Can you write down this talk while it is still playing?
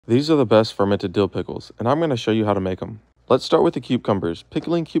These are the best fermented dill pickles, and I'm going to show you how to make them. Let's start with the cucumbers.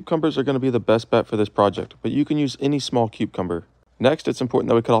 Pickling cucumbers are going to be the best bet for this project, but you can use any small cucumber. Next, it's important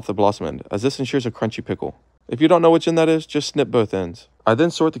that we cut off the blossom end, as this ensures a crunchy pickle. If you don't know which end that is, just snip both ends. I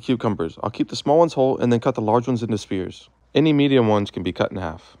then sort the cucumbers. I'll keep the small ones whole and then cut the large ones into spears. Any medium ones can be cut in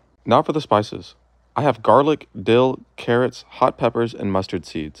half. Now for the spices. I have garlic, dill, carrots, hot peppers, and mustard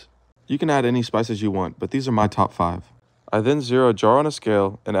seeds. You can add any spices you want, but these are my top 5. I then zero a jar on a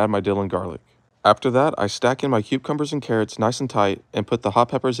scale and add my dill and garlic. After that, I stack in my cucumbers and carrots nice and tight and put the hot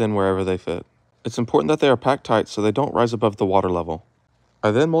peppers in wherever they fit. It's important that they are packed tight so they don't rise above the water level.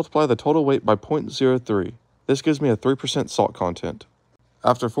 I then multiply the total weight by 0.03. This gives me a 3% salt content.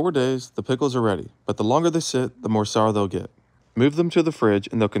 After 4 days, the pickles are ready, but the longer they sit, the more sour they'll get. Move them to the fridge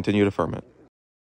and they'll continue to ferment.